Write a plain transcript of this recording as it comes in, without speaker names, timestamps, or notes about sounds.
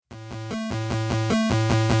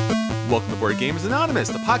Welcome to Board Gamers Anonymous,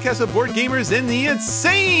 the podcast of board gamers and the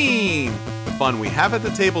insane fun we have at the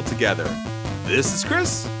table together. This is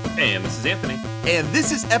Chris. And this is Anthony. And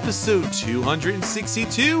this is episode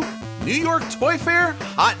 262, New York Toy Fair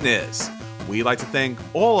Hotness. We'd like to thank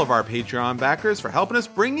all of our Patreon backers for helping us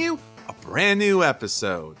bring you a brand new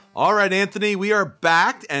episode. All right, Anthony, we are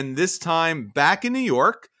back, and this time back in New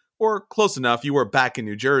York, or close enough. You were back in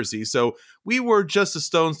New Jersey, so we were just a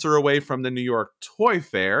stone's throw away from the New York Toy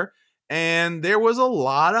Fair, and there was a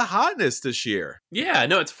lot of hotness this year. Yeah,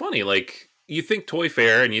 no, it's funny. Like, you think Toy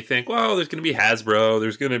Fair, and you think, well, there's going to be Hasbro,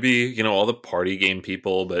 there's going to be, all the party game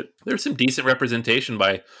people, but there's some decent representation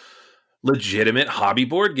by legitimate hobby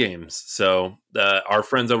board games. So our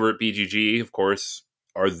friends over at BGG, of course,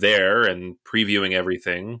 are there and previewing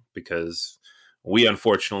everything because we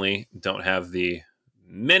unfortunately don't have the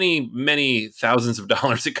many thousands of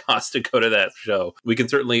dollars it costs to go to that show. We can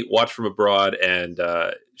certainly watch from abroad and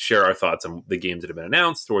share our thoughts on the games that have been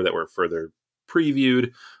announced or that were further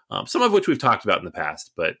previewed, some of which we've talked about in the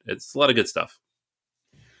past, but it's a lot of good stuff.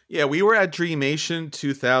 Yeah, we were at Dreamation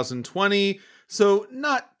 2020, so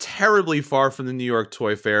not terribly far from the New York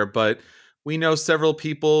Toy Fair, but we know several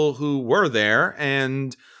people who were there,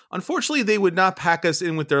 and unfortunately they would not pack us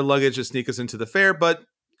in with their luggage to sneak us into the fair, but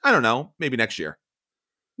I don't know, maybe next year.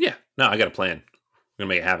 Yeah, no, I got a plan. I'm going to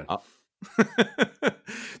make it happen.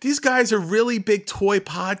 These guys are really big toy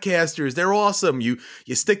podcasters. They're awesome. You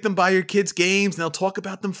stick them by your kids' games and they'll talk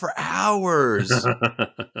about them for hours. It's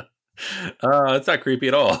not creepy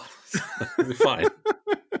at all. It'll be fine.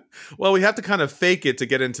 Well, we have to kind of fake it to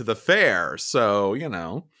get into the fair. So,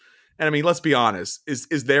 And I mean, let's be honest.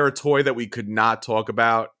 Is there a toy that we could not talk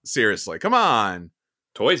about? Seriously, come on.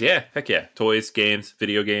 Toys? Yeah. Heck yeah. Toys, games,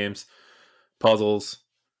 video games, puzzles,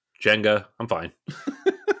 Jenga. I'm fine.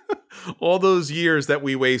 All those years that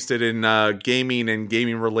we wasted in gaming and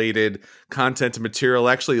gaming-related content and material,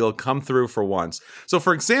 actually, it'll come through for once. So,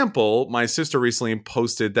 for example, my sister recently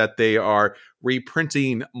posted that they are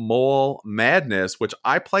reprinting Mole Madness, which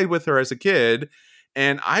I played with her as a kid,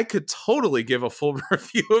 and I could totally give a full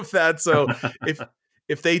review of that. So,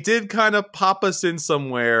 if they did kind of pop us in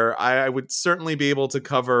somewhere, I would certainly be able to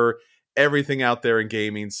cover everything out there in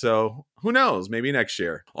gaming. So who knows, maybe next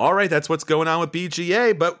year. All right, that's what's going on with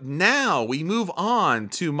BGA. But now we move on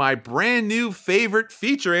to my brand new favorite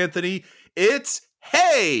feature, Anthony. It's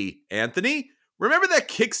Hey, Anthony. Remember that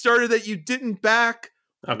Kickstarter that you didn't back?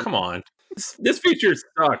 Oh, come on. This feature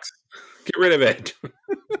sucks. Get rid of it.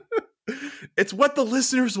 It's what the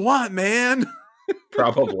listeners want, man.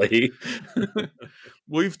 Probably.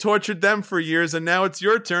 We've tortured them for years and now it's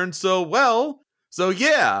your turn. So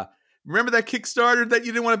yeah. Remember that Kickstarter that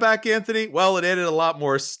you didn't want to back, Anthony? Well, it added a lot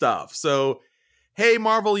more stuff. So, hey,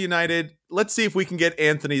 Marvel United, let's see if we can get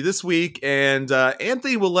Anthony this week. And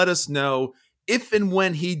Anthony will let us know if and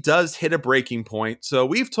when he does hit a breaking point. So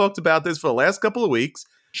we've talked about this for the last couple of weeks.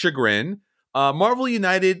 Chagrin. Marvel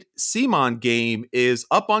United CMON game is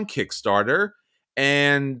up on Kickstarter.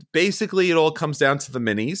 And basically it all comes down to the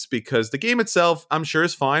minis because the game itself, I'm sure,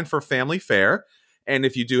 is fine for family fare. And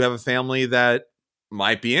if you do have a family that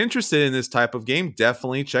might be interested in this type of game,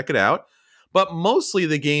 definitely check it out. But mostly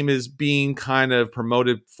the game is being kind of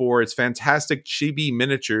promoted for its fantastic chibi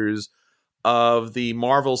miniatures of the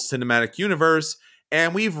Marvel Cinematic Universe.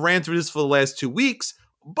 And we've ran through this for the last 2 weeks.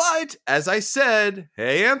 But as I said,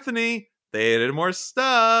 hey, Anthony, they added more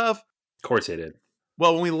stuff. Of course they did.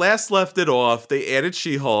 Well, when we last left it off, they added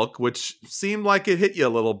She-Hulk, which seemed like it hit you a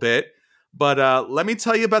little bit. But let me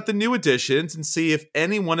tell you about the new additions and see if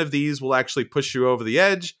any one of these will actually push you over the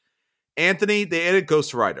edge. Anthony, they added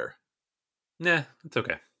Ghost Rider. Nah, it's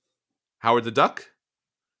okay. Howard the Duck.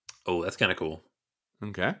 Oh, that's kind of cool.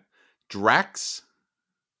 Okay. Drax.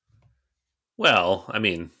 Well, I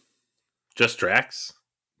mean, just Drax.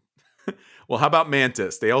 Well, how about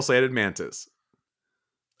Mantis? They also added Mantis.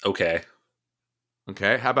 Okay.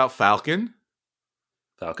 Okay. How about Falcon?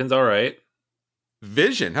 Falcon's all right.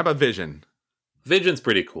 Vision. How about Vision? Vision's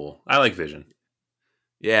pretty cool. I like Vision.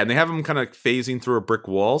 Yeah, and they have him kind of phasing through a brick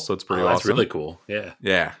wall, so it's pretty awesome. That's really cool. Yeah.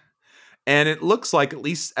 Yeah. And it looks like, at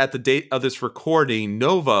least at the date of this recording,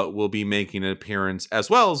 Nova will be making an appearance as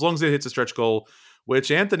well, as long as it hits a stretch goal,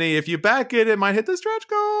 which, Anthony, if you back it, it might hit the stretch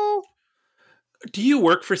goal. Do you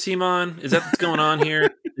work for CMON? Is that what's going on here?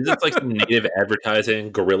 Is this like some native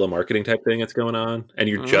advertising, guerrilla marketing type thing that's going on? And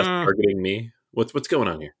you're just targeting me? What's going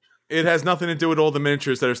on here? It has nothing to do with all the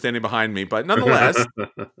miniatures that are standing behind me, but nonetheless,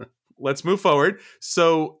 let's move forward.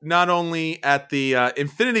 So not only at the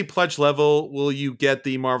Infinity Pledge level will you get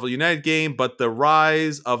the Marvel United game, but the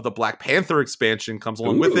Rise of the Black Panther expansion comes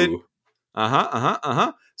along with it.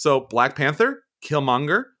 So Black Panther,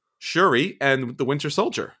 Killmonger, Shuri and the Winter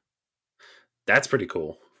Soldier. That's pretty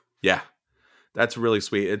cool. Yeah, that's really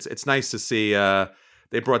sweet. It's nice to see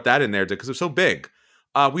they brought that in there because it's so big.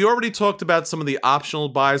 We already talked about some of the optional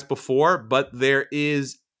buys before, but there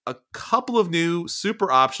is a couple of new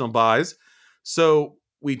super optional buys. So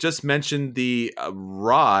we just mentioned the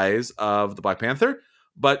rise of the Black Panther,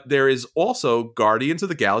 but there is also Guardians of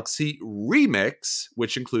the Galaxy Remix,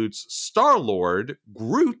 which includes Star-Lord,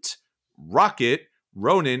 Groot, Rocket,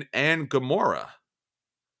 Ronan, and Gamora.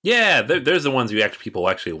 Yeah, there's the ones people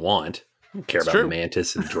actually want. I don't care It's about true.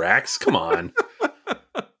 Mantis and Drax. Come on.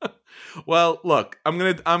 Well, look, I'm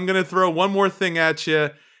gonna throw one more thing at you,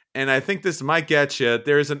 and I think this might get you.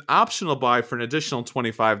 There's an optional buy for an additional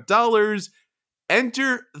 $25.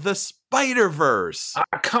 Enter the Spider-Verse.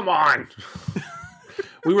 Come on.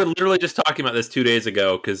 We were literally just talking about this 2 days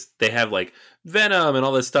ago because they have like Venom and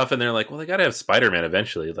all this stuff, and they're like, well, they got to have Spider-Man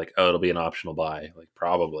eventually. Like, oh, it'll be an optional buy. Like,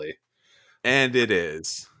 probably. And it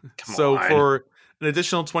is. Come So on. for an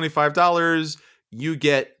additional $25, you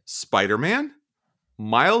get Spider-Man,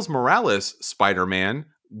 Miles Morales Spider-Man,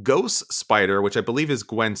 Ghost Spider, which I believe is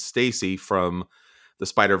Gwen Stacy from the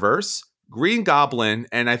Spider-Verse, Green Goblin,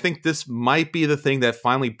 and I think this might be the thing that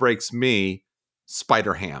finally breaks me,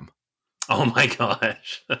 Spider-Ham. Oh my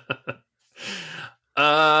gosh.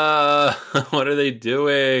 What are they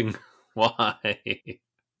doing? Why?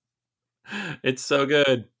 It's so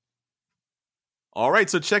good. All right,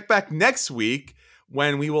 so check back next week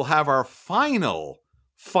when we will have our final.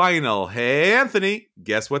 Hey, Anthony,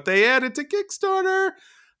 guess what they added to Kickstarter?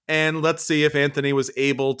 And let's see if Anthony was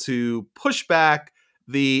able to push back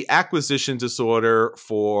the acquisition disorder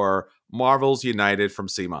for Marvel's United from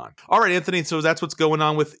Simon. All right, Anthony, so that's what's going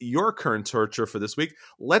on with your current torture for this week.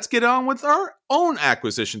 Let's get on with our own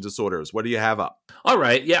acquisition disorders. What do you have up? All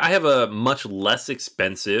right. Yeah, I have a much less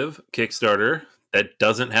expensive Kickstarter that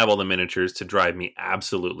doesn't have all the miniatures to drive me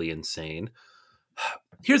absolutely insane.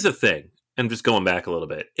 Here's the thing. I'm just going back a little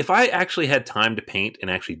bit. If I actually had time to paint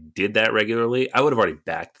and actually did that regularly, I would have already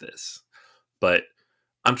backed this. But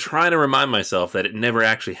I'm trying to remind myself that it never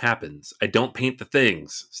actually happens. I don't paint the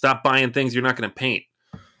things. Stop buying things you're not going to paint.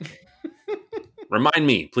 Remind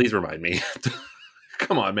me. Please remind me.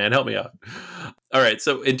 Come on, man. Help me out. All right.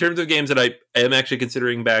 So in terms of games that I am actually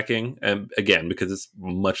considering backing, again, because it's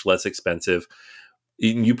much less expensive,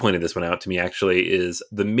 you pointed this one out to me, actually, is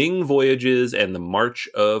the Ming Voyages and the March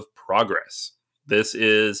of Progress. This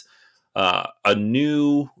is a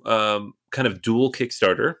new kind of dual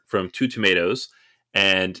Kickstarter from Two Tomatoes,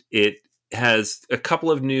 and it has a couple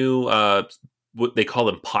of new, what they call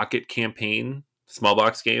them pocket campaign small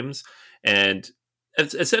box games. And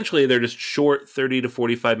essentially, they're just short 30 to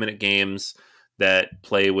 45 minute games that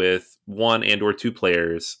play with one and or two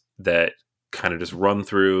players that kind of just run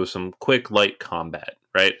through some quick, light combat,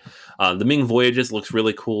 right? The Ming Voyages looks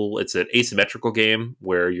really cool. It's an asymmetrical game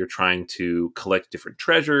where you're trying to collect different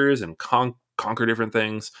treasures and conquer different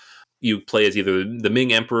things. You play as either the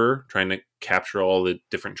Ming Emperor, trying to capture all the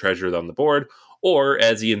different treasures on the board, or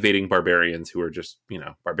as the invading barbarians who are just,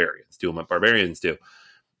 barbarians, doing what barbarians do.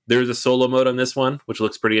 There's a solo mode on this one, which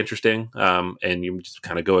looks pretty interesting, and you just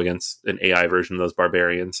kind of go against an AI version of those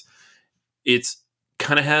barbarians. It's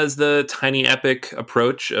kind of has the tiny epic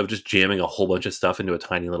approach of just jamming a whole bunch of stuff into a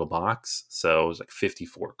tiny little box. So it's like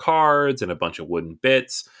 54 cards and a bunch of wooden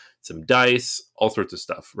bits, some dice, all sorts of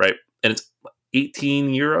stuff, right? And it's 18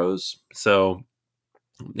 euros, so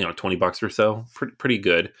 $20 or so, pretty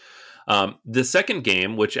good. The second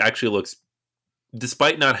game, which actually looks,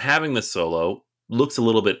 despite not having the solo, looks a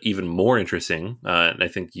little bit even more interesting. And I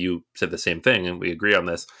think you said the same thing, and we agree on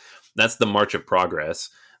this. That's the March of Progress.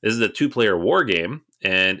 This is a 2-player war game,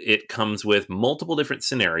 and it comes with multiple different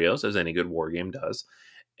scenarios, as any good war game does,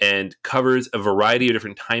 and covers a variety of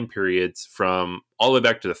different time periods from all the way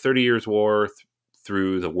back to the 30 Years' War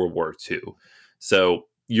through the World War II. So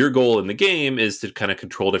your goal in the game is to kind of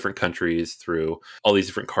control different countries through all these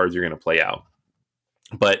different cards you're going to play out.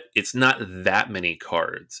 But it's not that many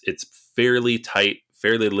cards. It's fairly tight,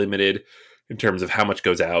 fairly limited in terms of how much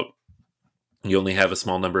goes out. You only have a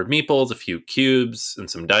small number of meeples, a few cubes,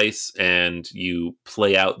 and some dice, and you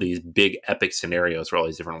play out these big epic scenarios for all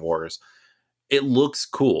these different wars. It looks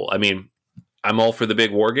cool. I mean, I'm all for the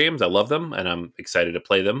big war games. I love them, and I'm excited to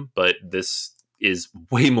play them, but this is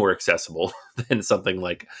way more accessible than something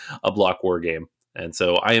like a block war game. And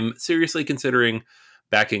so I am seriously considering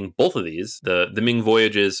backing both of these. The Ming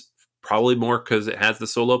Voyages, probably more because it has the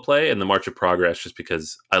solo play, and the March of Progress just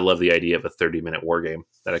because I love the idea of a 30-minute war game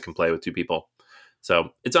that I can play with two people. So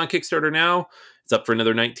it's on Kickstarter now. It's up for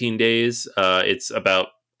another 19 days. It's about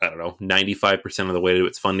I don't know, 95% of the way to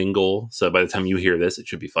its funding goal. So by the time you hear this, it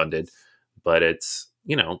should be funded. But it's,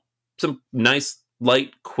 some nice,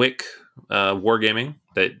 light, quick wargaming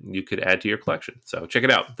that you could add to your collection. So check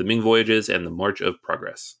it out. The Ming Voyages and the March of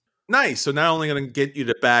Progress. Nice. So not only going to get you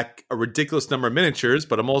to back a ridiculous number of miniatures,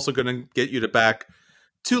 but I'm also going to get you to back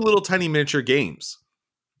 2 little tiny miniature games.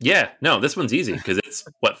 Yeah, no, this one's easy because it's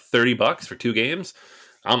what, $30 for 2 games.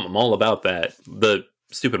 I'm all about that. The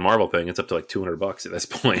stupid Marvel thing, it's up to like $200 at this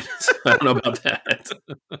point. So I don't know about that.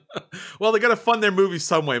 Well, they got to fund their movies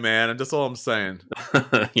some way, man. That's all I'm saying.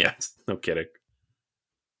 Yeah, no kidding.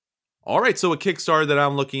 All right, so a Kickstarter that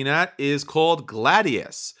I'm looking at is called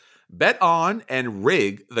Gladius. Bet on and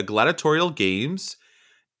rig the gladiatorial games,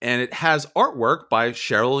 and it has artwork by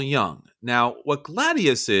Cheryl Young. Now, what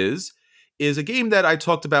Gladius is a game that I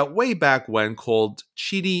talked about way back when called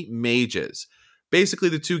Cheaty Mages. Basically,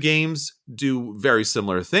 the 2 games do very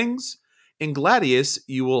similar things. In Gladius,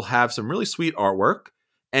 you will have some really sweet artwork,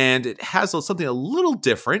 and it has something a little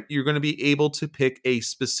different. You're going to be able to pick a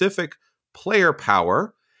specific player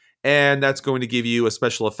power, and that's going to give you a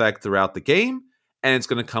special effect throughout the game. And it's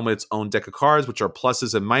going to come with its own deck of cards, which are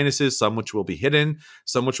pluses and minuses, some which will be hidden,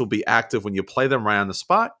 some which will be active when you play them right on the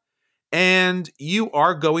spot. And you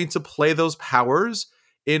are going to play those powers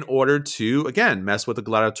in order to, again, mess with the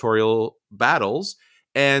gladiatorial battles.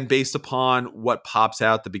 And based upon what pops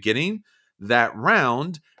out at the beginning, that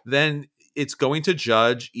round, then it's going to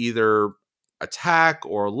judge either attack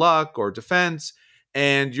or luck or defense.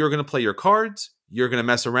 And you're going to play your cards. You're going to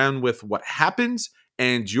mess around with what happens.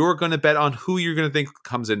 And you're going to bet on who you're going to think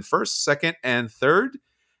comes in first, second, and third.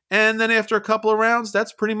 And then after a couple of rounds,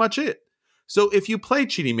 that's pretty much it. So if you play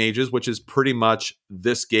Cheaty Mages, which is pretty much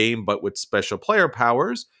this game, but with special player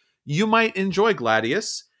powers, you might enjoy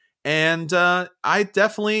Gladius. And I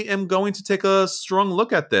definitely am going to take a strong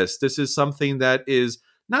look at this. This is something that is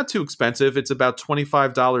not too expensive. It's about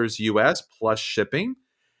 $25 US plus shipping.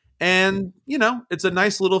 And, it's a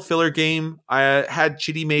nice little filler game. I had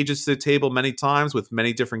Cheaty Mages to the table many times with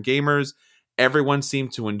many different gamers. Everyone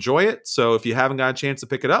seemed to enjoy it. So if you haven't got a chance to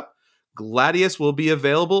pick it up, Gladius will be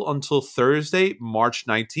available until Thursday, March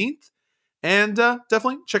 19th. And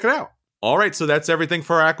definitely check it out. All right, so that's everything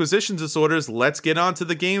for our acquisition disorders. Let's get on to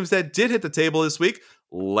the games that did hit the table this week.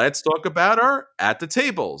 Let's talk about our at the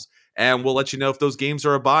tables. And we'll let you know if those games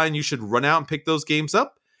are a buy and you should run out and pick those games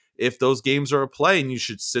up. If those games are a play and you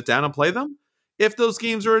should sit down and play them. If those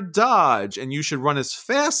games are a dodge and you should run as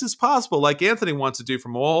fast as possible, like Anthony wants to do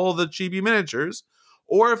from all the chibi miniatures.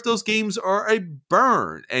 Or if those games are a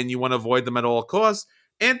burn and you want to avoid them at all costs.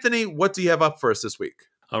 Anthony, what do you have up for us this week?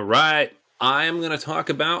 All right. I'm going to talk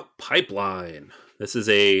about Pipeline. This is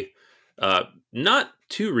a not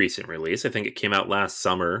too recent release. I think it came out last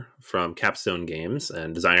summer from Capstone Games,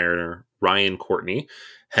 and designer Ryan Courtney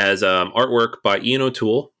has artwork by Ian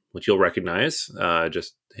O'Toole, which you'll recognize,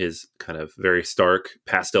 just his kind of very stark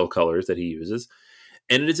pastel colors that he uses.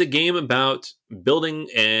 And it is a game about building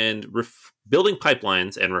and building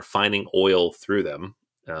pipelines and refining oil through them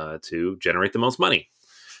to generate the most money.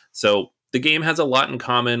 So the game has a lot in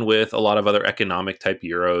common with a lot of other economic type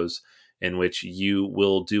Euros, in which you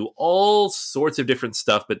will do all sorts of different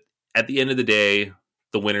stuff, but at the end of the day,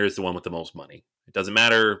 the winner is the one with the most money. It doesn't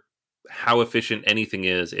matter how efficient anything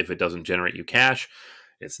is if it doesn't generate you cash.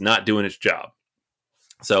 It's not doing its job.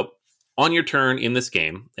 So on your turn in this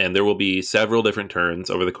game, and there will be several different turns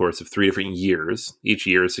over the course of 3 different years. Each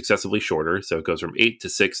year is successively shorter, so it goes from 8 to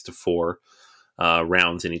 6 to 4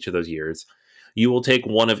 rounds in each of those years. You will take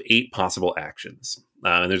one of 8 possible actions.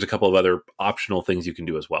 And there's a couple of other optional things you can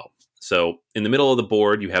do as well. So in the middle of the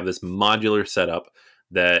board, you have this modular setup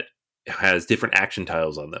that has different action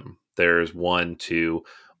tiles on them. There's one to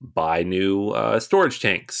buy new storage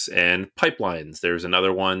tanks and pipelines. There's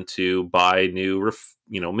another one to buy new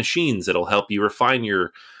machines that'll help you refine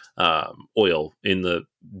your oil in the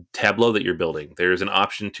tableau that you're building. There's an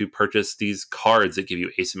option to purchase these cards that give you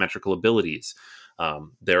asymmetrical abilities.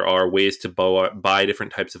 There are ways to buy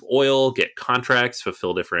different types of oil, get contracts,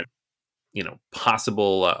 fulfill different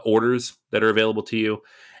possible orders that are available to you.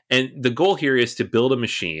 And the goal here is to build a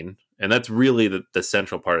machine, and that's really the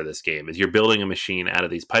central part of this game, is you're building a machine out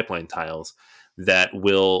of these pipeline tiles that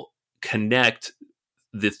will connect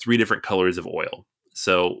the 3 different colors of oil.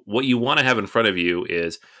 So what you want to have in front of you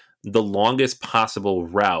is the longest possible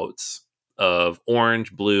routes of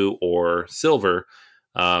orange, blue, or silver,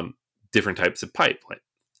 different types of pipeline.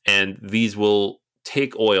 And these will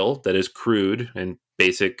take oil that is crude and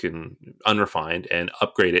basic and unrefined and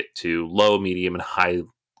upgrade it to low, medium, and high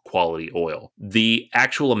quality oil. The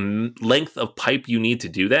actual length of pipe you need to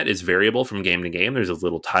do that is variable from game to game. There's those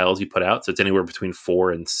little tiles you put out, so it's anywhere between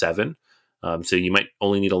 4 and 7. So you might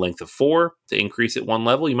only need a length of 4 to increase at one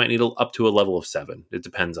level. You might need up to a level of 7. It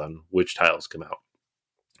depends on which tiles come out.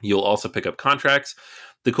 You'll also pick up contracts.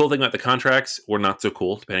 The cool thing about the contracts, or not so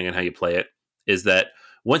cool, depending on how you play it, is that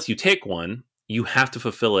once you take one, you have to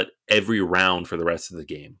fulfill it every round for the rest of the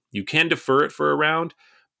game. You can defer it for a round,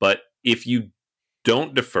 but if you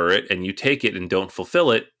don't defer it and you take it and don't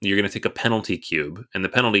fulfill it, you're going to take a penalty cube, and the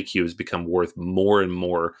penalty cubes become worth more and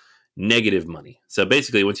more negative money. So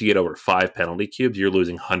basically, once you get over 5 penalty cubes, you're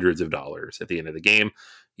losing hundreds of dollars at the end of the game.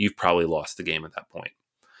 You've probably lost the game at that point.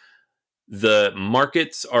 The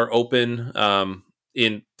markets are open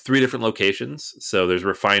in 3 different locations. So there's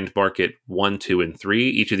refined market 1, 2, and 3.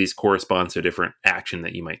 Each of these corresponds to a different action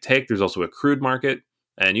that you might take. There's also a crude market,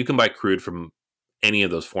 and you can buy crude from any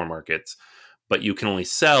of those 4 markets, but you can only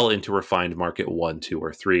sell into refined market 1, 2,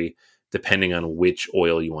 or 3, depending on which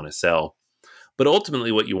oil you want to sell. But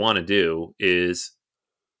ultimately, what you want to do is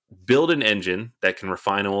build an engine that can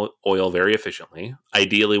refine oil very efficiently,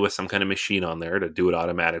 ideally with some kind of machine on there to do it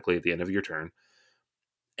automatically at the end of your turn,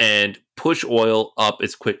 and push oil up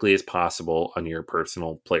as quickly as possible on your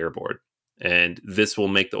personal player board. And this will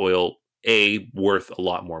make the oil, A, worth a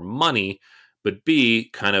lot more money, but B,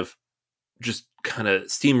 kind of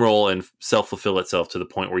steamroll and self-fulfill itself to the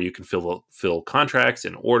point where you can fill contracts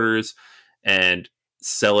and orders and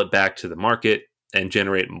sell it back to the market and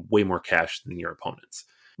generate way more cash than your opponents.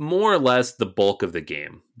 More or less the bulk of the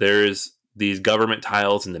game. There's these government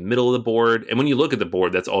tiles in the middle of the board, and when you look at the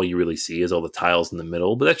board, that's all you really see is all the tiles in the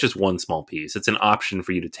middle, but that's just one small piece. It's an option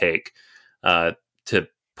for you to take to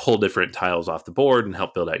pull different tiles off the board and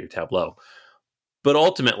help build out your tableau. But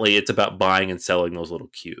ultimately, it's about buying and selling those little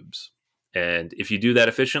cubes. And if you do that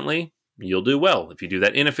efficiently, you'll do well. If you do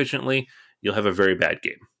that inefficiently, you'll have a very bad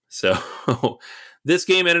game. So this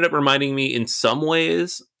game ended up reminding me in some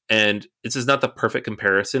ways, and this is not the perfect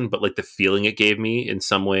comparison, but like the feeling it gave me in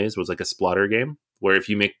some ways was like a Splotter game, where if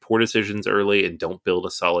you make poor decisions early and don't build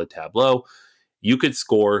a solid tableau, you could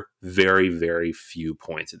score very, very few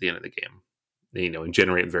points at the end of the game, and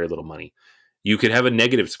generate very little money. You could have a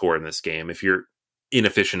negative score in this game if you're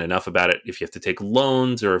inefficient enough about it. If you have to take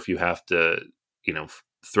loans or if you have to,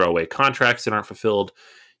 throw away contracts that aren't fulfilled,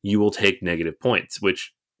 you will take negative points,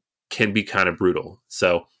 which can be kind of brutal.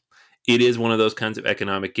 So it is one of those kinds of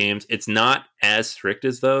economic games. It's not as strict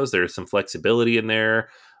as those. There's some flexibility in there.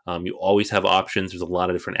 You always have options. There's a lot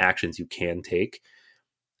of different actions you can take.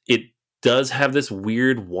 It does have this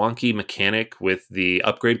weird, wonky mechanic with the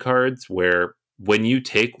upgrade cards where when you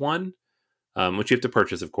take one, which you have to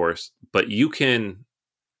purchase, of course, but you can,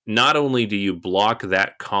 not only do you block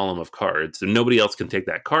that column of cards, so nobody else can take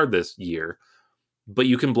that card this year, but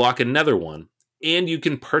you can block another one, and you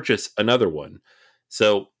can purchase another one.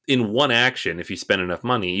 So in one action, if you spend enough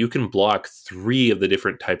money, you can block 3 of the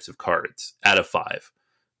different types of cards out of 5,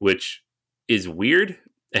 which is weird,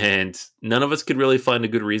 and none of us could really find a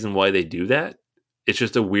good reason why they do that. It's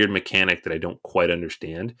just a weird mechanic that I don't quite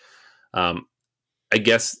understand. I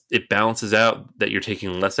guess it balances out that you're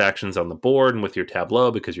taking less actions on the board and with your tableau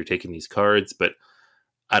because you're taking these cards, but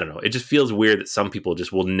I don't know. It just feels weird that some people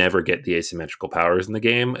just will never get the asymmetrical powers in the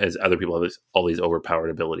game as other people have all these overpowered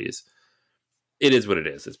abilities. It is what it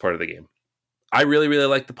is. It's part of the game. I really, really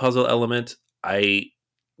like the puzzle element. I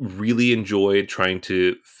really enjoyed trying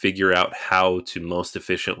to figure out how to most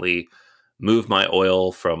efficiently move my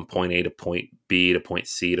oil from point A to point B to point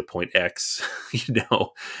C to point X,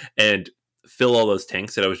 and fill all those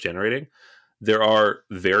tanks that I was generating. There are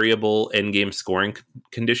variable endgame scoring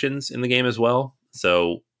conditions in the game as well.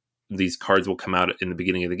 So these cards will come out in the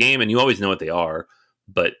beginning of the game, and you always know what they are,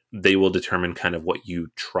 but they will determine kind of what you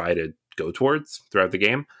try to go towards throughout the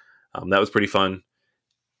game. That was pretty fun.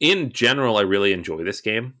 In general, I really enjoy this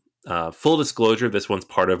game. Full disclosure, this one's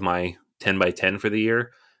part of my 10x10 for the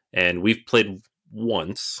year, and we've played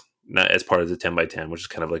once as part of the 10x10, which is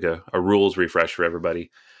kind of like a rules refresh for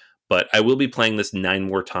everybody. But I will be playing this 9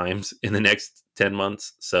 more times in the next 10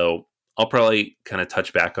 months. So I'll probably kind of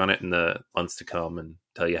touch back on it in the months to come and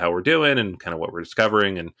tell you how we're doing and kind of what we're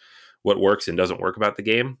discovering and what works and doesn't work about the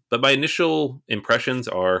game. But my initial impressions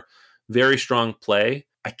are very strong play.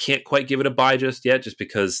 I can't quite give it a buy just yet, just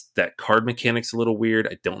because that card mechanic's a little weird.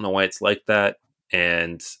 I don't know why it's like that.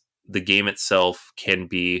 And the game itself can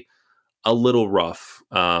be a little rough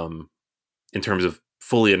in terms of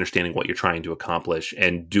fully understanding what you're trying to accomplish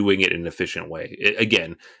and doing it in an efficient way.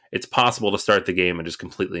 Again, it's possible to start the game and just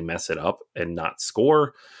completely mess it up and not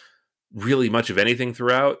score really much of anything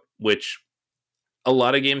throughout, which a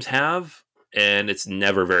lot of games have. and it's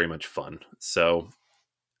never very much fun. So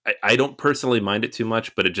I don't personally mind it too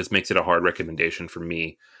much, but it just makes it a hard recommendation for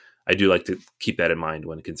me. I do like to keep that in mind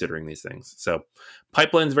when considering these things. So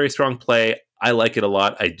Pipeline's very strong play. I like it a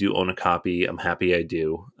lot. I do own a copy. I'm happy I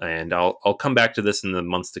do. And I'll come back to this in the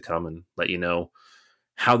months to come and let you know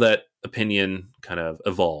how that opinion kind of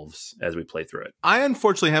evolves as we play through it. I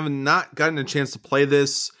unfortunately have not gotten a chance to play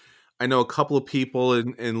this. I know a couple of people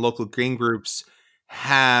in local game groups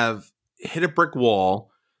have hit a brick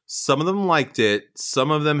wall. Some of them liked it.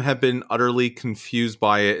 Some of them have been utterly confused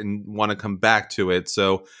by it and want to come back to it.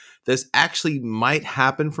 So this actually might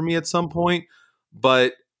happen for me at some point,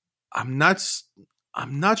 but I'm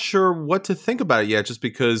not sure what to think about it yet, just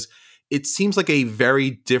because it seems like a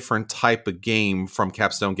very different type of game from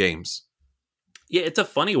Capstone Games. Yeah, it's a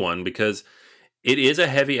funny one because it is a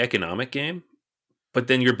heavy economic game, but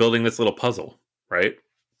then you're building this little puzzle, right?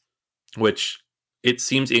 Which it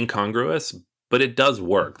seems incongruous, but it does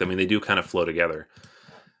work. I mean, they do kind of flow together.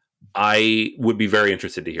 I would be very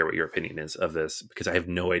interested to hear what your opinion is of this because I have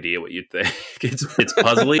no idea what you'd think. It's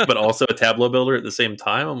puzzly, but also a tableau builder at the same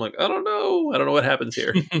time. I'm like, I don't know what happens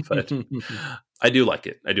here, but I do like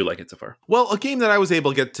it. I do like it so far. Well, a game that I was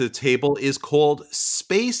able to get to the table is called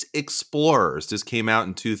Space Explorers. This came out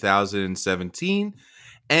in 2017,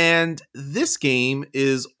 and this game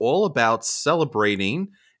is all about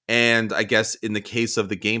celebrating, and I guess in the case of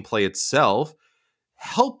the gameplay itself,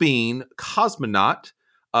 helping cosmonaut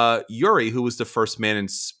Yuri, who was the first man in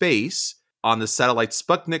space, on the satellite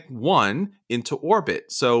Sputnik 1 into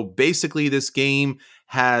orbit. So basically, this game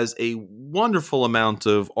has a wonderful amount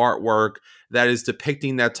of artwork that is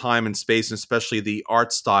depicting that time and space, and especially the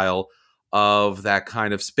art style of that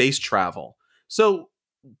kind of space travel. So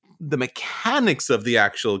the mechanics of the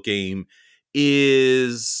actual game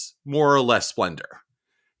is more or less Splendor.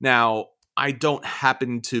 Now, I don't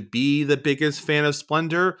happen to be the biggest fan of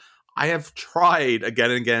Splendor. I have tried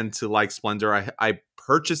again and again to like Splendor. I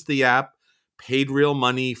purchased the app, paid real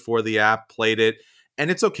money for the app, played it, and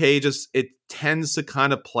it's okay. Just it tends to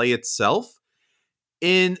kind of play itself.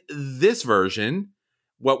 In this version,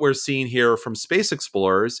 what we're seeing here from Space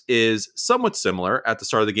Explorers is somewhat similar. At the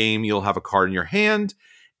start of the game, you'll have a card in your hand,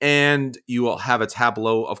 and you will have a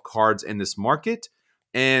tableau of cards in this market,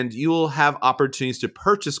 and you will have opportunities to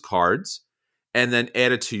purchase cards and then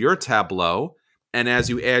add it to your tableau. And as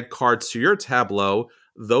you add cards to your tableau,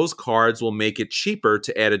 those cards will make it cheaper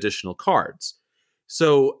to add additional cards.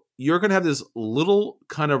 So you're going to have this little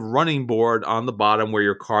kind of running board on the bottom where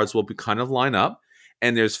your cards will be kind of line up.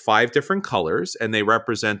 And there's 5 different colors, and they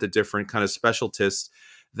represent the different kind of specialties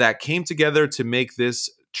that came together to make this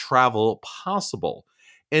travel possible.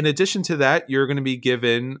 In addition to that, you're going to be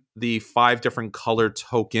given the 5 different color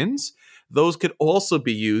tokens. Those could also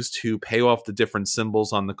be used to pay off the different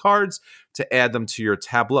symbols on the cards to add them to your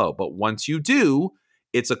tableau. But once you do,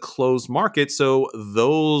 it's a closed market, so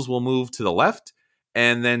those will move to the left,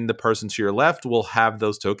 and then the person to your left will have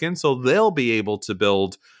those tokens, so they'll be able to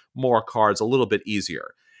build more cards a little bit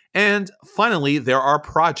easier. And finally, there are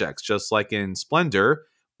projects, just like in Splendor.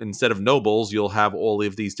 Instead of nobles, you'll have all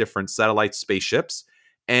of these different satellite spaceships.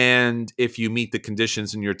 And if you meet the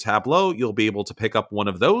conditions in your tableau, you'll be able to pick up one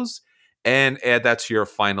of those and add that to your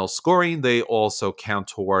final scoring. They also count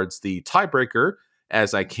towards the tiebreaker,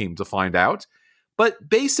 as I came to find out. But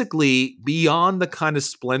basically, beyond the kind of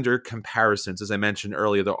Splendor comparisons, as I mentioned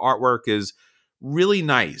earlier, the artwork is really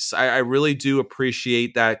nice. I really do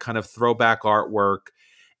appreciate that kind of throwback artwork.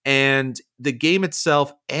 And the game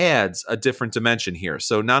itself adds a different dimension here.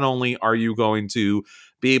 So not only are you going to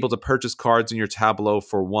be able to purchase cards in your tableau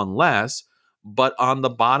for 1 less, but on the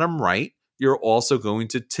bottom right, you're also going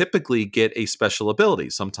to typically get a special ability.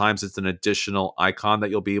 Sometimes it's an additional icon that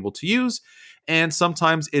you'll be able to use, and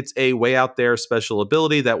sometimes it's a way out there special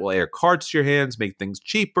ability that will add cards to your hands, make things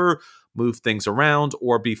cheaper, move things around,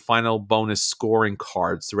 or be final bonus scoring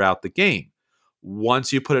cards throughout the game.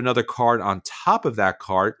 Once you put another card on top of that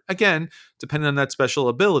card, again, depending on that special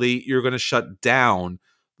ability, you're going to shut down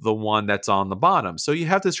the one that's on the bottom. So you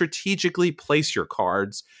have to strategically place your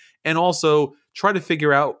cards and also try to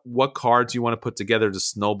figure out what cards you want to put together to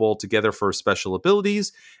snowball together for special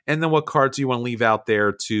abilities, and then what cards you want to leave out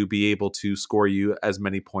there to be able to score you as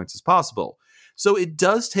many points as possible. So it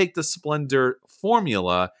does take the Splendor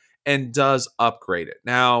formula and does upgrade it.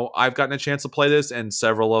 Now, I've gotten a chance to play this, and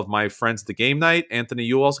several of my friends at the game night. Anthony,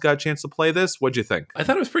 you also got a chance to play this. What'd you think? I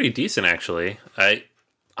thought it was pretty decent, actually.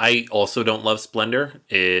 I also don't love Splendor.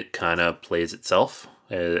 It kind of plays itself,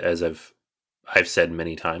 as I've I've said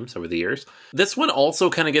many times over the years. This one also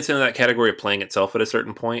kind of gets into that category of playing itself at a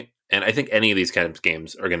certain point. And I think any of these kinds of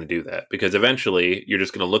games are going to do that because eventually you're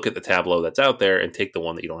just going to look at the tableau that's out there and take the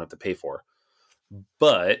one that you don't have to pay for.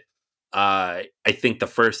 But I think the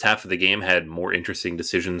first half of the game had more interesting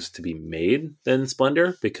decisions to be made than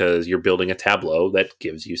Splendor because you're building a tableau that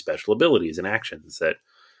gives you special abilities and actions that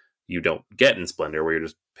you don't get in Splendor where you're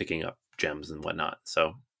just picking up gems and whatnot.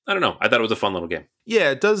 So I don't know. I thought it was a fun little game.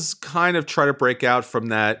 Yeah, it does kind of try to break out from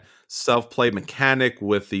that self-play mechanic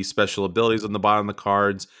with the special abilities on the bottom of the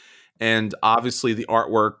cards. And obviously the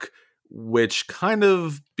artwork, which kind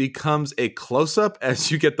of becomes a close-up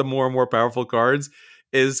as you get the more and more powerful cards,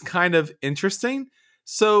 is kind of interesting.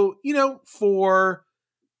 So, for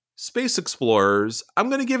Space Explorers, I'm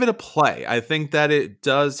going to give it a play. I think that it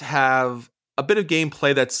does have a bit of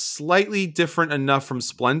gameplay that's slightly different enough from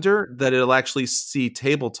Splendor that it'll actually see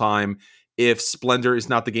table time if Splendor is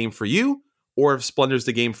not the game for you, or if Splendor is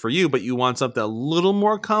the game for you, but you want something a little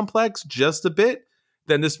more complex, just a bit,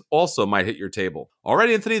 then this also might hit your table. All right,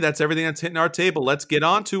 Anthony, that's everything that's hitting our table. Let's get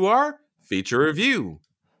on to our feature review.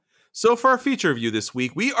 So for our feature review this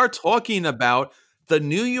week, we are talking about the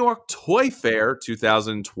New York Toy Fair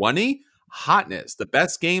 2020 Hotness, the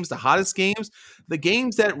best games, the hottest games, the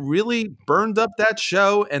games that really burned up that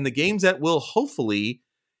show, and the games that will hopefully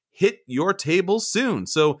hit your table soon.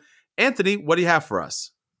 So, Anthony, what do you have for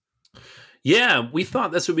us? Yeah, we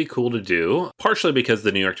thought this would be cool to do, partially because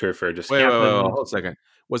the New York Toy Fair just happened. Wait, hold a second.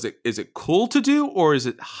 Is it cool to do or is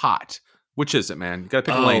it hot? Which is it, man? You got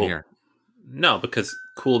to pick a lane here. No, because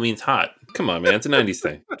cool means hot. Come on, man. It's a 90s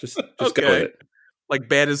thing. Just okay. Go with it. Like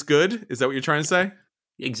bad is good? Is that what you're trying to say?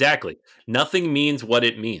 Exactly. Nothing means what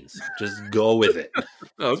it means. Just go with it.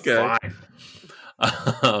 Okay.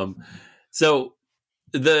 So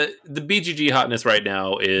the BGG Hotness right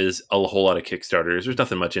now is a whole lot of Kickstarters. There's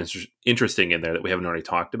nothing much interesting in there that we haven't already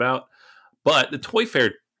talked about. But the Toy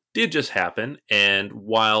Fair did just happen. And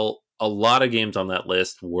while a lot of games on that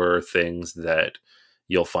list were things that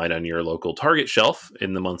you'll find on your local Target shelf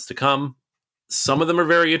in the months to come, some of them are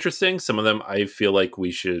very interesting. Some of them I feel like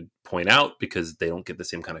we should point out because they don't get the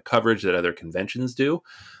same kind of coverage that other conventions do.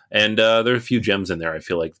 And there are a few gems in there I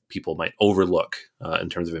feel like people might overlook in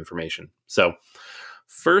terms of information. So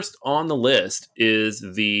first on the list is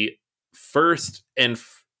the first and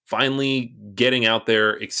finally getting out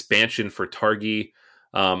there expansion for Targi.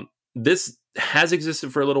 This has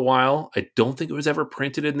existed for a little while. I don't think it was ever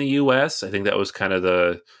printed in the US. I think that was kind of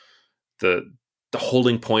the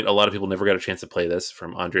holding point. A lot of people never got a chance to play this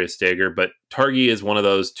from Andreas Steger, but Targi is one of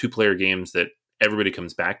those 2-player games that everybody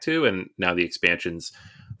comes back to, and now the expansion's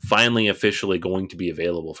finally officially going to be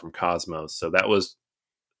available from Cosmos. So that was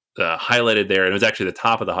highlighted there, and it was actually the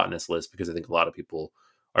top of the Hotness list because I think a lot of people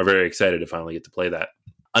are very excited to finally get to play that.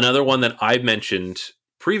 Another one that I mentioned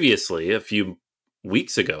previously a few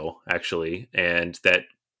weeks ago, actually, and that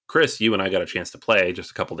Chris, you and I got a chance to play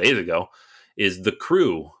just a couple days ago, is The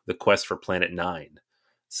Crew, The Quest for Planet 9.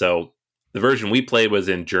 So the version we played was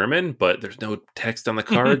in German, but there's no text on the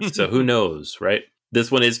cards, so who knows, right?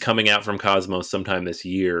 This one is coming out from Cosmos sometime this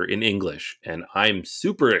year in English, and I'm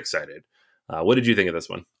super excited. What did you think of this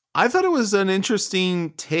one? I thought it was an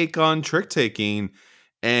interesting take on trick-taking,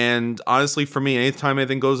 and honestly, for me, anytime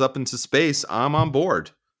anything goes up into space, I'm on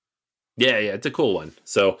board. Yeah, it's a cool one.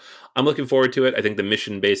 So I'm looking forward to it. I think the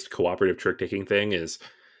mission-based cooperative trick-taking thing is...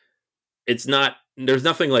 there's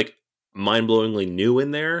nothing like mind-blowingly new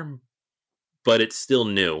in there, but it's still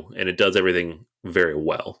new and it does everything very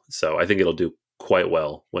well. So I think it'll do quite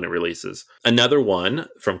well when it releases. Another one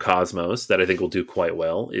from Cosmos that I think will do quite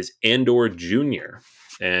well is Andor Jr.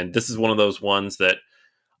 And this is one of those ones that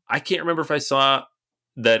I can't remember if I saw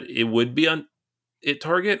that it would be on at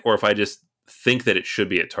Target or if I just think that it should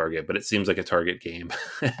be at Target, but it seems like a Target game.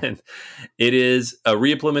 And it is a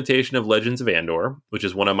reimplementation of Legends of Andor, which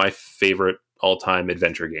is one of my favorite all-time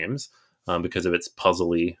adventure games because of its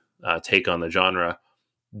puzzly take on the genre,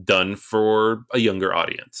 done for a younger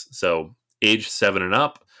audience. So age 7 and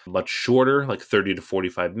up, much shorter, like 30 to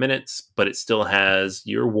 45 minutes, but it still has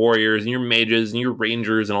your warriors and your mages and your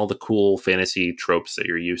rangers and all the cool fantasy tropes that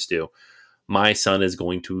you're used to. My son is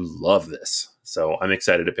going to love this. So I'm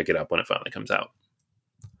excited to pick it up when it finally comes out.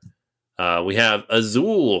 We have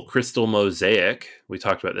Azul Crystal Mosaic. We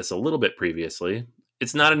talked about this a little bit previously.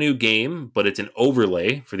 It's not a new game, but it's an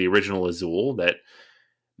overlay for the original Azul that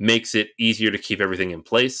makes it easier to keep everything in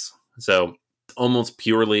place. So almost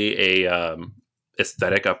purely a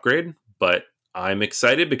aesthetic upgrade, but I'm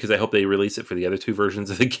excited because I hope they release it for the other 2 versions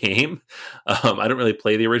of the game. I don't really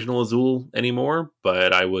play the original Azul anymore,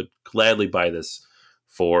 but I would gladly buy this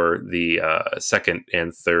for the 2nd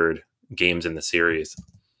and 3rd games in the series.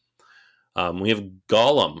 We have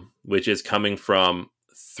Gollum, which is coming from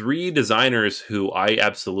 3 designers who I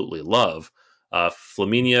absolutely love.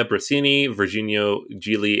 Flaminia Brasini, Virginio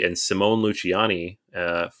Gili, and Simone Luciani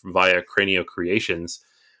via Cranio Creations.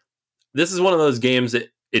 This is one of those games that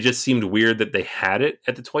it just seemed weird that they had it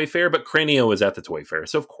at the Toy Fair, but Cranio was at the Toy Fair,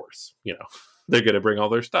 so of course, they're going to bring all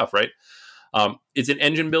their stuff, right? It's an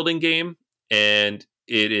engine building game, and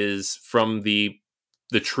it is from the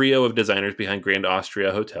trio of designers behind Grand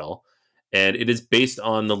Austria Hotel, and it is based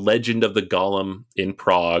on the legend of the Golem in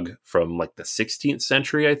Prague from like the 16th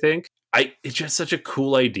century, I think. It's just such a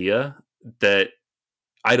cool idea that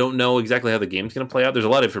I don't know exactly how the game's going to play out. There's a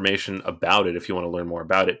lot of information about it if you want to learn more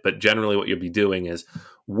about it, but generally what you'll be doing is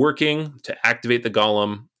working to activate the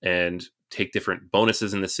Golem and take different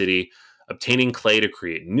bonuses in the city, obtaining clay to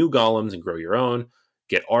create new golems and grow your own,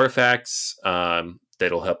 get artifacts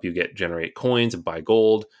that'll help you generate coins and buy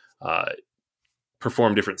gold,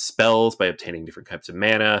 perform different spells by obtaining different types of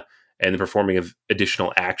mana, and the performing of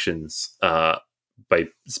additional actions by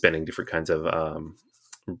spending different kinds of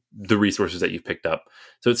the resources that you've picked up.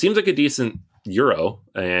 So it seems like a decent Euro,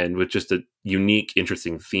 and with just a unique,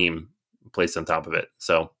 interesting theme placed on top of it.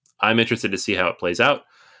 So I'm interested to see how it plays out,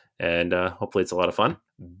 and hopefully it's a lot of fun.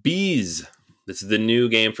 Bees. This is the new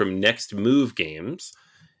game from Next Move Games.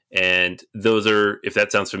 And those are, if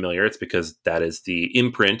that sounds familiar, it's because that is the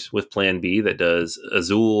imprint with Plan B that does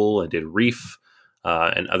Azul and did Reef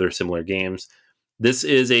and other similar games. This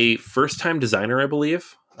is a first-time designer, I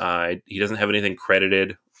believe. He doesn't have anything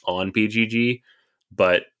credited on BGG,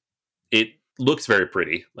 but it looks very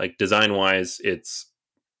pretty. Like design-wise, it's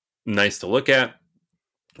nice to look at.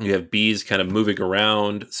 You have bees kind of moving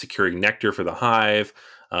around, securing nectar for the hive,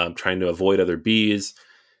 trying to avoid other bees.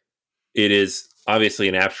 It is obviously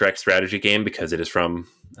an abstract strategy game because it is from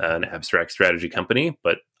an abstract strategy company,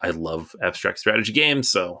 but I love abstract strategy games,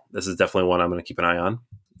 so this is definitely one I'm going to keep an eye on.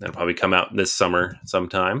 That'll probably come out this summer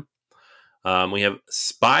sometime. We have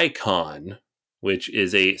SpyCon, which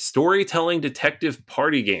is a storytelling detective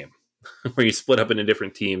party game where you split up into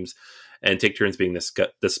different teams and take turns being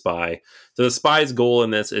the spy. So the spy's goal in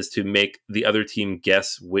this is to make the other team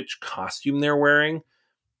guess which costume they're wearing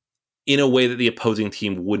in a way that the opposing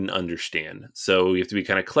team wouldn't understand. So you have to be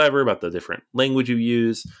kind of clever about the different language you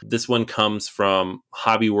use. This one comes from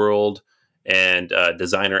Hobby World and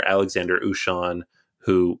designer Alexander Ushan,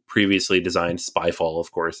 who previously designed Spyfall,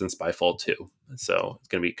 of course, and Spyfall 2. So it's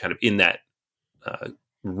going to be kind of in that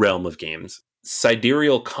realm of games.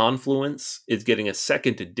 Sidereal Confluence is getting a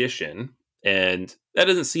second edition, and that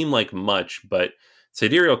doesn't seem like much, but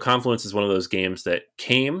Sidereal Confluence is one of those games that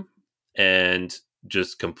came and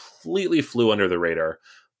just completely flew under the radar.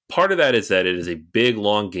 Part of that is that it is a big,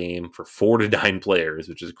 long game for 4 to 9 players,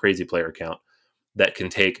 which is a crazy player count, that can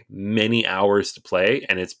take many hours to play,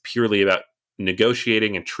 and it's purely about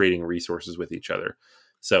negotiating and trading resources with each other.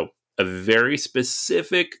 So a very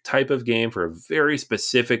specific type of game for a very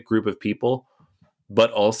specific group of people,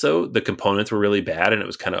 but also the components were really bad and it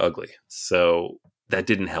was kind of ugly. So that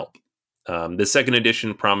didn't help. The second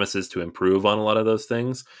edition promises to improve on a lot of those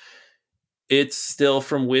things. It's still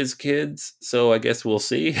from WizKids, so I guess we'll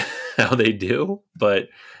see how they do, but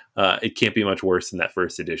it can't be much worse than that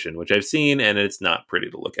first edition, which I've seen, and it's not pretty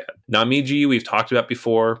to look at. Namiji, we've talked about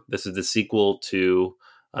before. This is the sequel to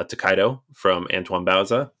Tokaido from Antoine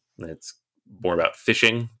Bauza. It's more about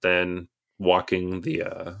fishing than walking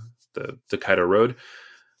the Tokaido road.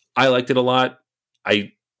 I liked it a lot.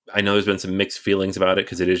 I know there's been some mixed feelings about it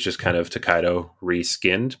because it is just kind of Tokaido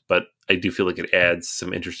reskinned, but I do feel like it adds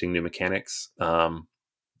some interesting new mechanics.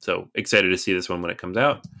 So excited to see this one when it comes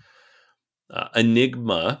out.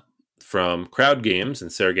 Enigma from Crowd Games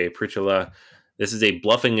and Sergei Prichula. This is a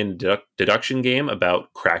bluffing and deduction game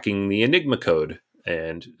about cracking the Enigma code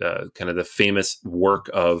and kind of the famous work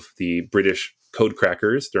of the British code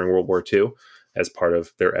crackers during World War II as part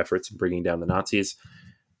of their efforts in bringing down the Nazis.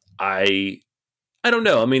 I don't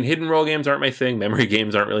know. I mean, hidden role games aren't my thing. Memory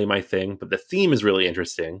games aren't really my thing, but the theme is really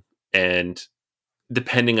interesting. And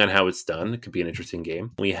depending on how it's done, it could be an interesting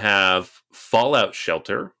game. We have Fallout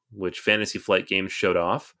Shelter, which Fantasy Flight Games showed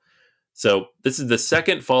off. So this is the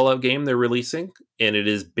second Fallout game they're releasing, and it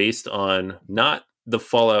is based on not the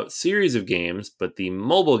Fallout series of games, but the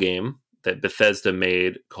mobile game that Bethesda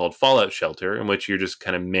made called Fallout Shelter, in which you're just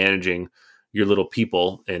kind of managing your little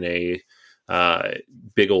people in a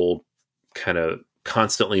big old kind of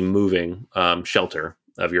constantly moving shelter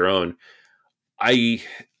of your own.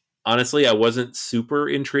 Honestly, I wasn't super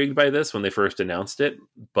intrigued by this when they first announced it,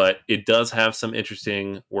 but it does have some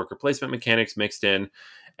interesting worker placement mechanics mixed in.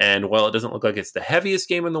 And while it doesn't look like it's the heaviest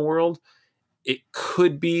game in the world, it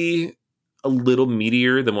could be a little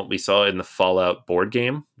meatier than what we saw in the Fallout board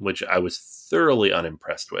game, which I was thoroughly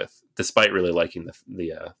unimpressed with, despite really liking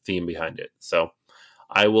the theme behind it. So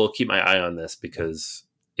I will keep my eye on this, because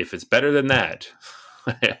if it's better than that,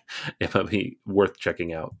 it might be worth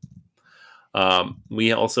checking out.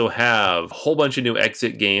 We also have a whole bunch of new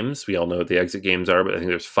exit games. We all know what the exit games are, but I think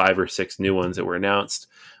there's 5 or 6 new ones that were announced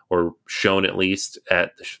or shown at least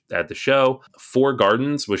at the show. Four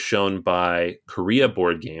Gardens was shown by Korea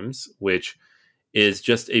Board Games, which is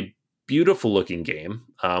just a beautiful looking game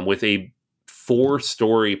with a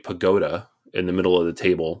 4-story pagoda in the middle of the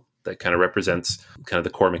table that kind of represents kind of the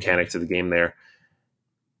core mechanics of the game there.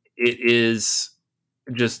 It is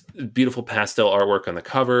just beautiful pastel artwork on the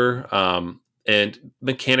cover. And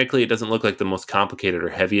mechanically, it doesn't look like the most complicated or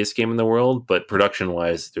heaviest game in the world, but production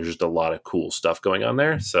wise, there's just a lot of cool stuff going on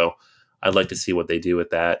there. So I'd like to see what they do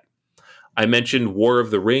with that. I mentioned War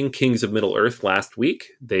of the Ring, Kings of Middle Earth last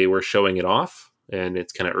week. They were showing it off, and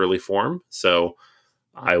it's kind of early form. So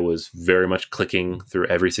I was very much clicking through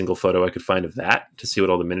every single photo I could find of that to see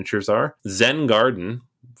what all the miniatures are. Zen Garden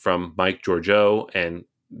from Mike Giorgio and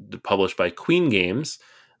published by Queen Games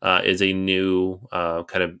is a new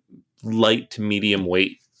kind of light to medium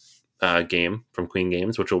weight game from Queen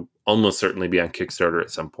Games, which will almost certainly be on Kickstarter at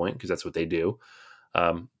some point, because that's what they do.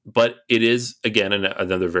 But it is, again,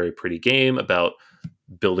 another very pretty game about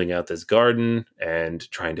building out this garden and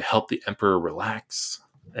trying to help the emperor relax.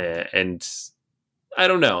 And I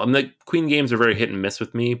don't know. Queen Games are very hit and miss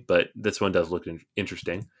with me, but this one does look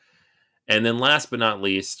interesting. And then last but not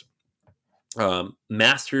least,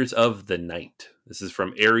 Masters of the Night. This is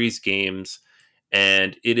from Ares Games,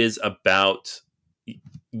 and it is about,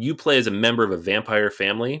 you play as a member of a vampire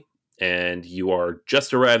family, and you are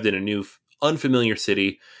just arrived in a new unfamiliar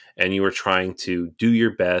city, and you are trying to do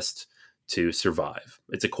your best to survive.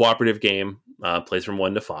 It's a cooperative game, plays from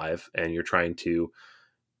 1 to 5, and you're trying to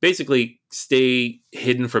basically stay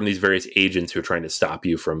hidden from these various agents who are trying to stop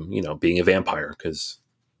you from, being a vampire, because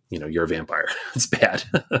you're a vampire. It's bad.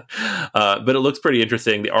 But it looks pretty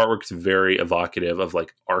interesting. The artwork's very evocative of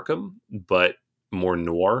like Arkham, but more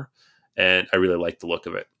noir. And I really like the look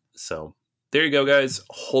of it. So there you go, guys.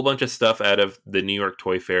 A whole bunch of stuff out of the New York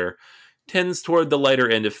Toy Fair. Tends toward the lighter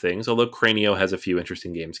end of things, although Cranio has a few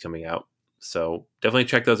interesting games coming out. So definitely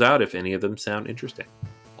check those out if any of them sound interesting.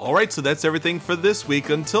 All right, so that's everything for this week.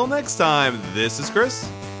 Until next time, this is Chris.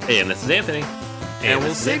 Hey, and this is Anthony. And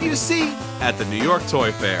we'll save you a seat at the New York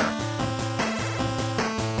Toy Fair.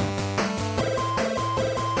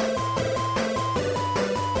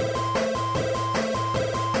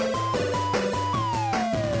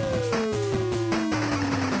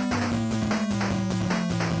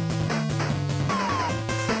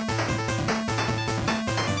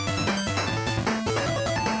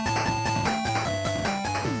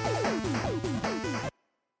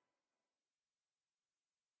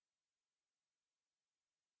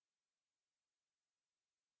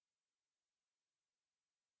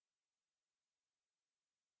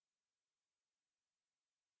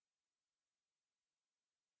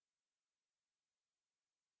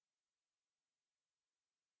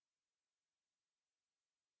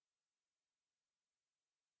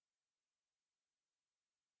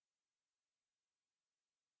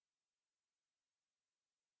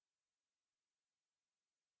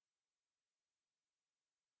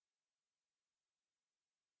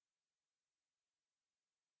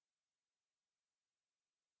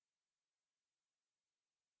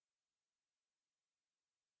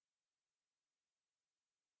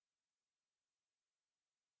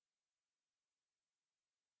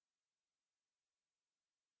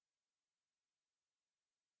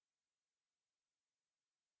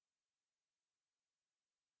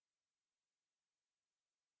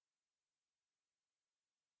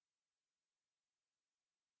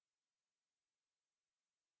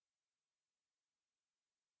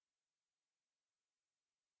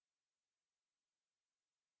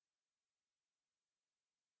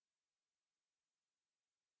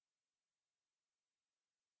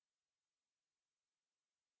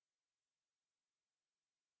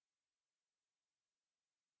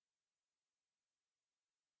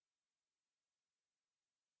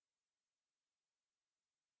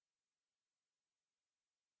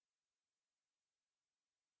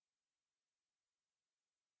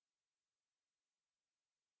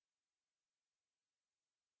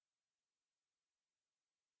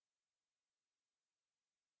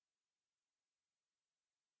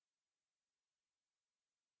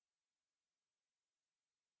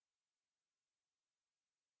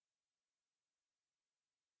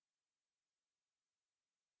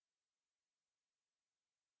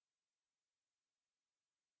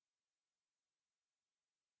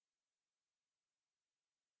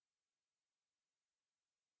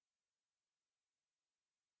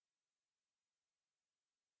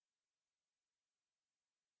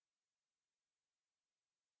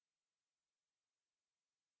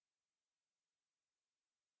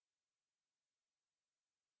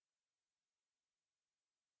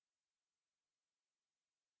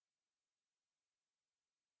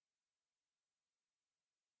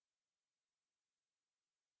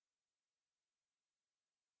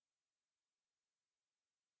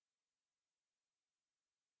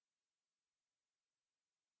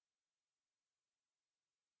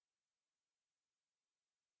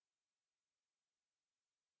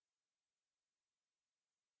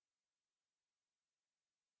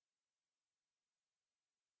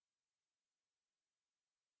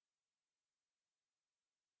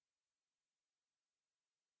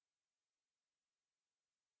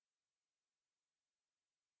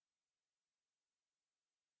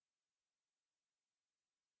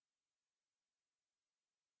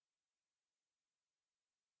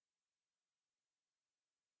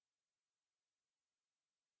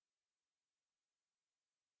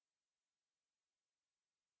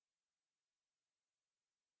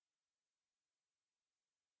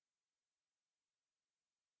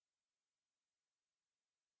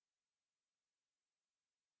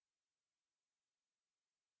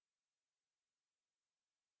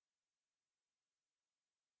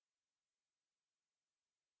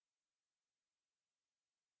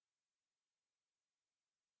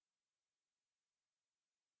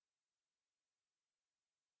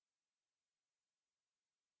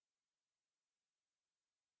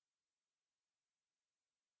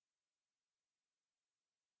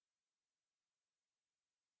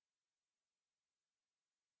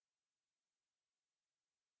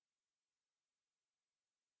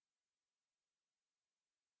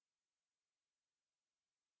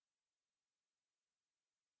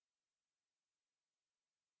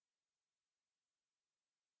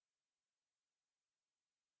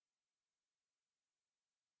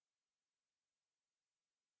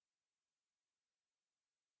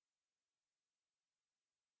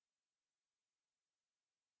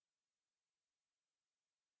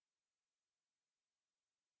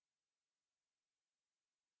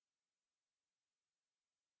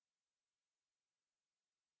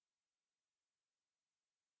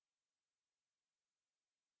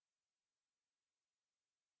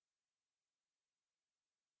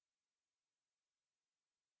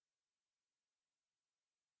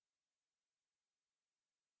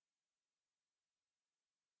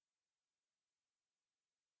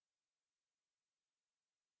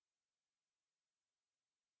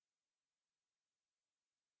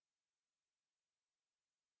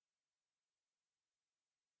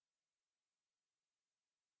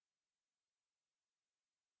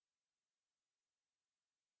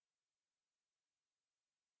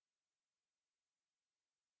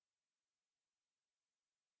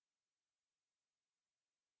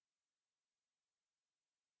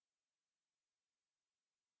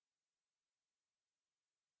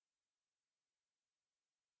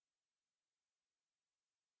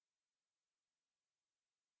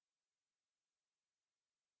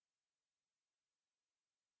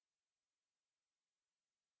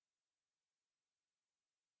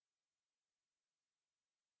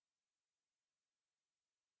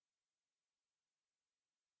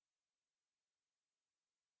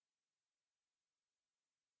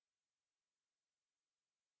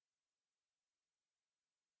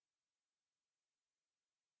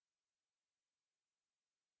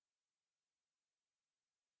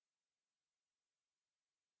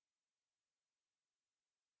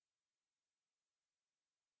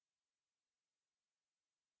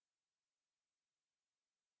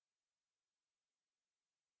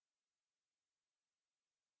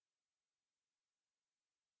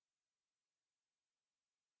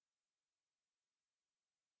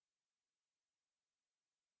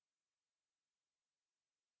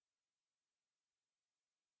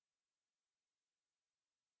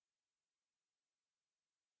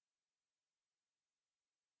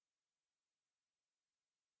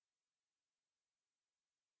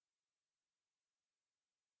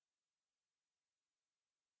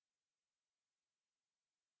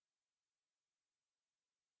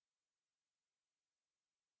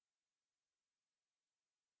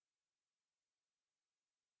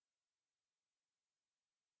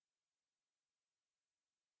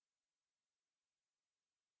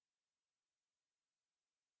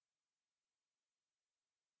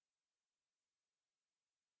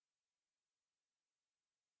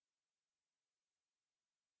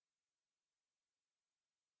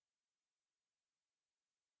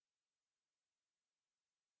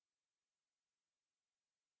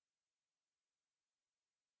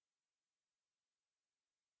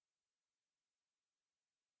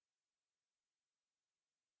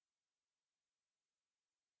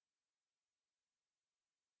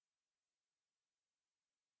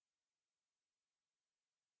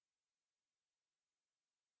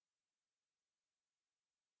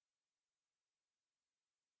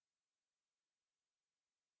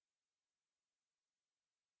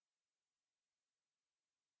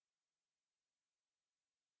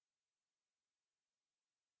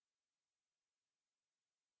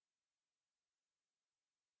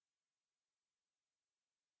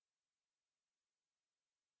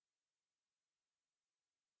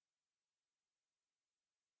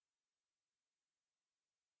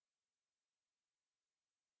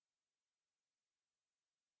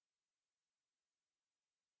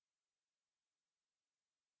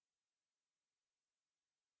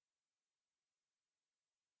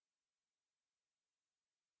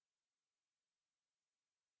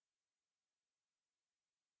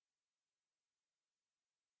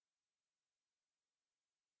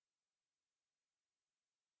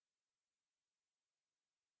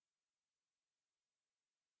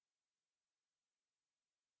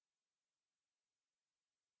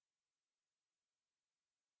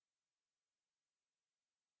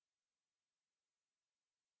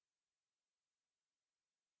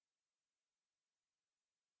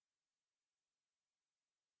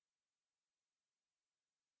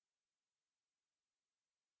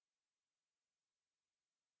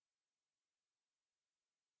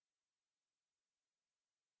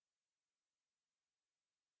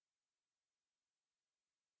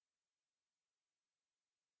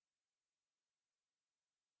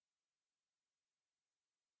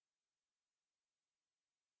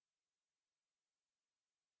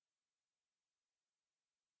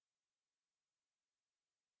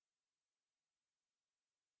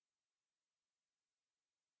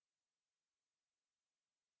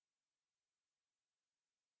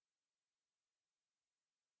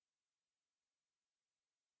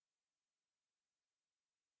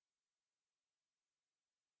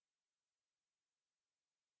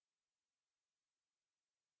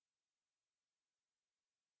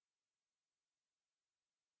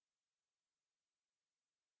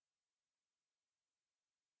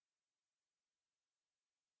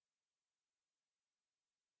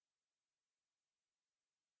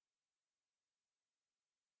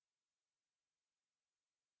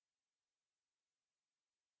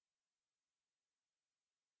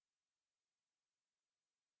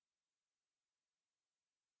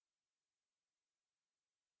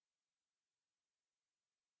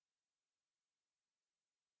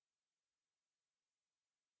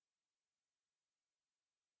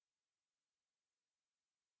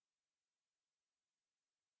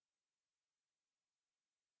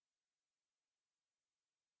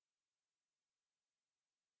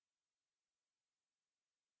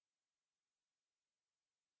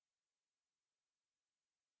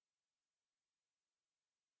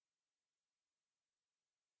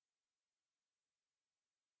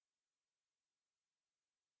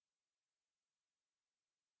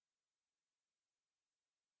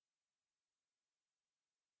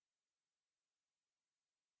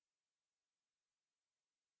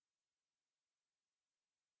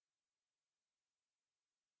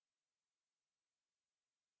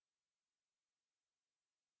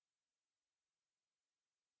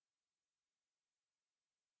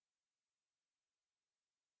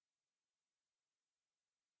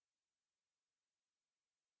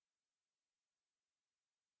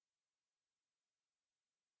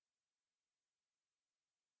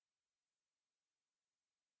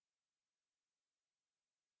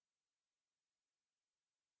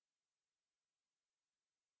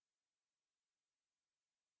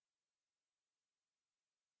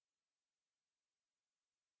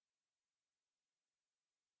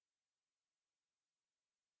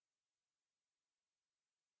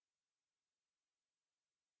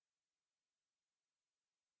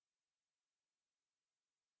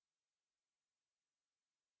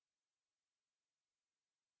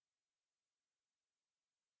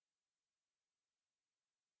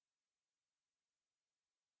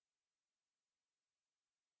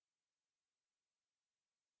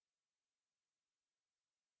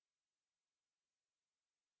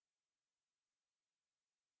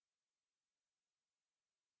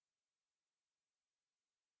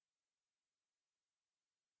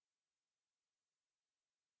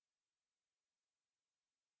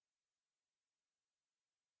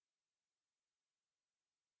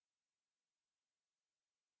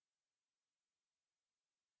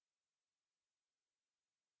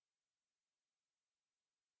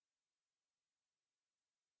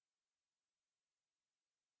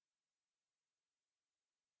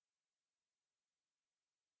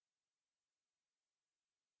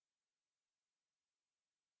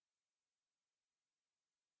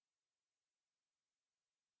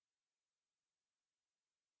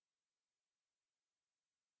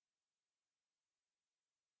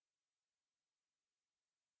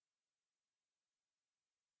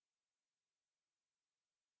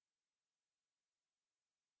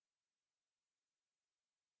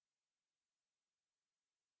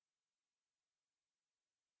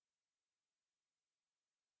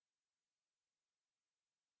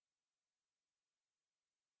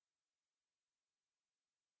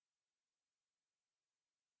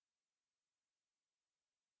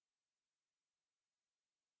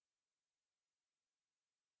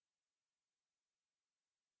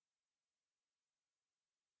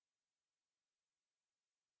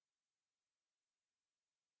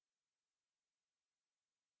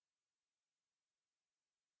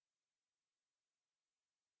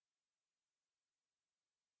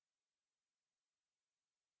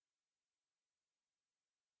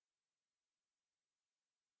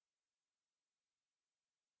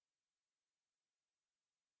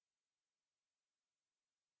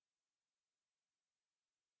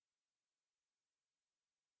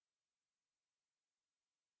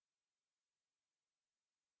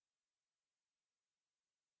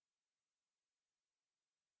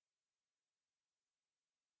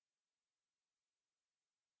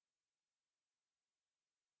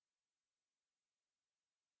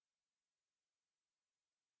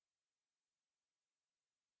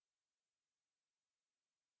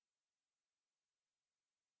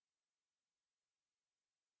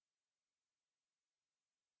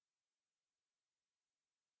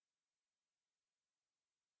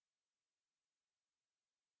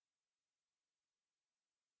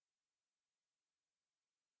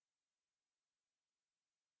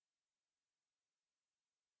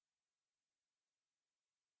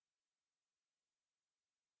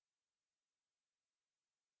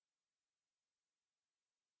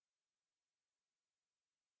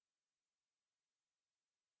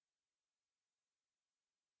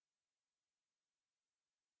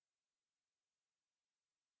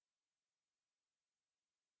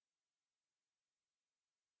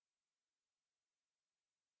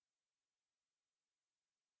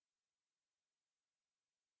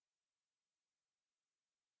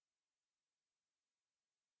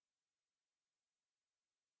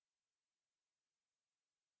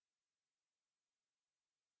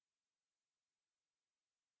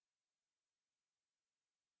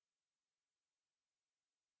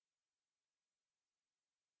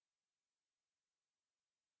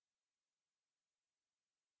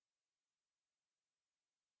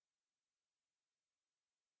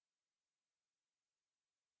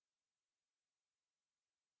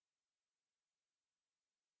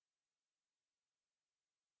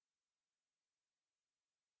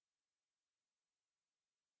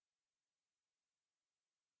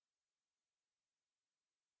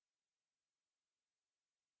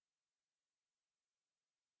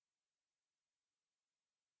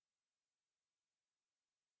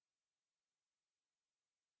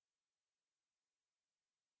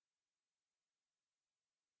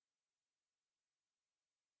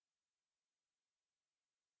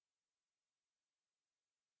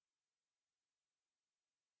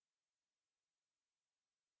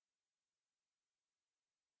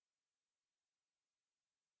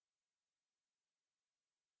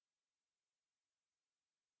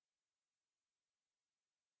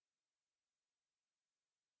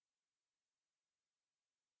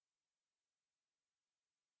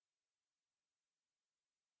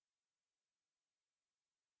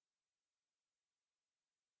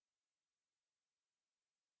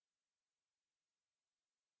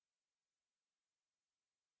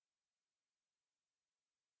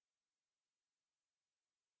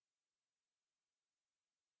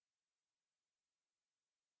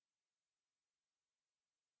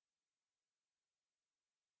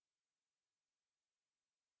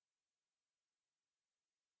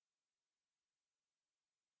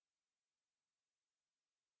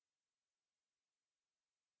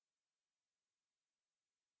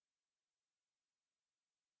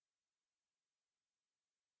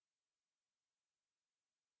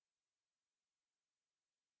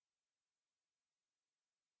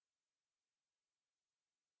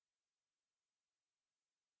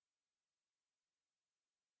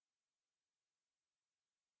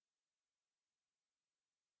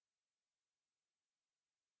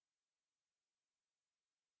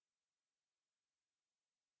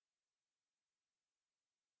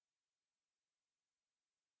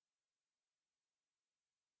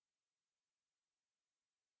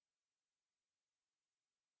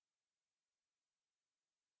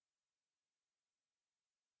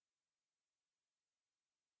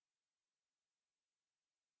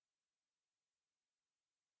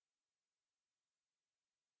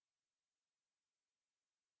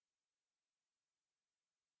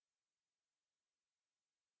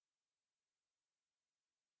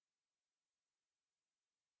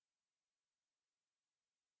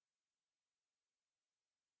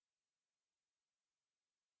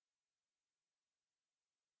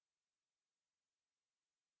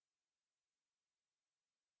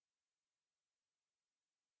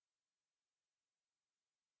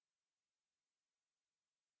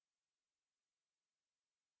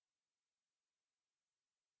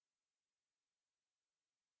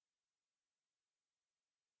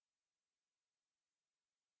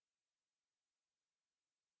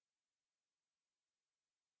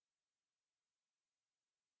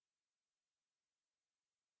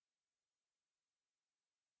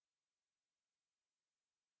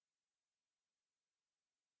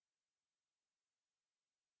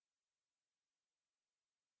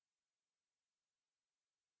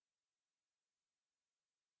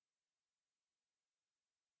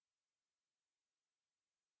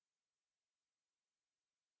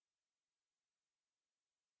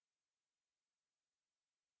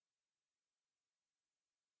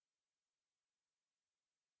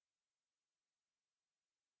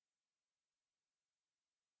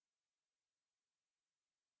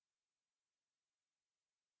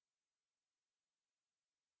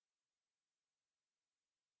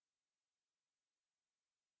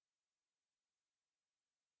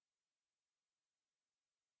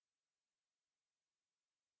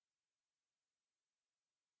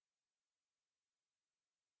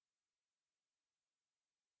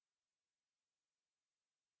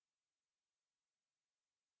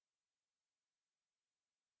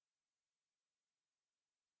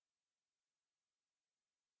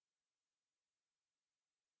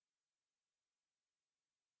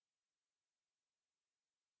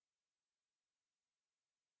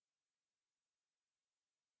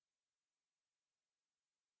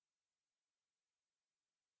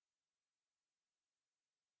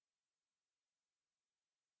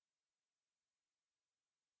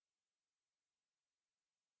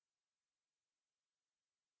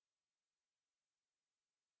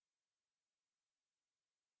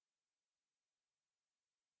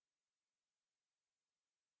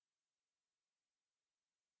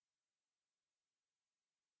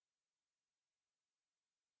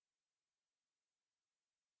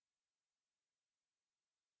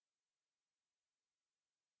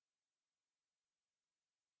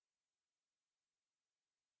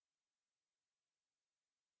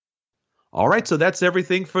 All right, so that's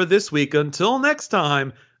everything for this week. Until next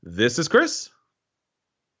time, this is Chris.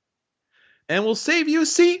 And we'll save you a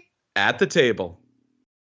seat at the table.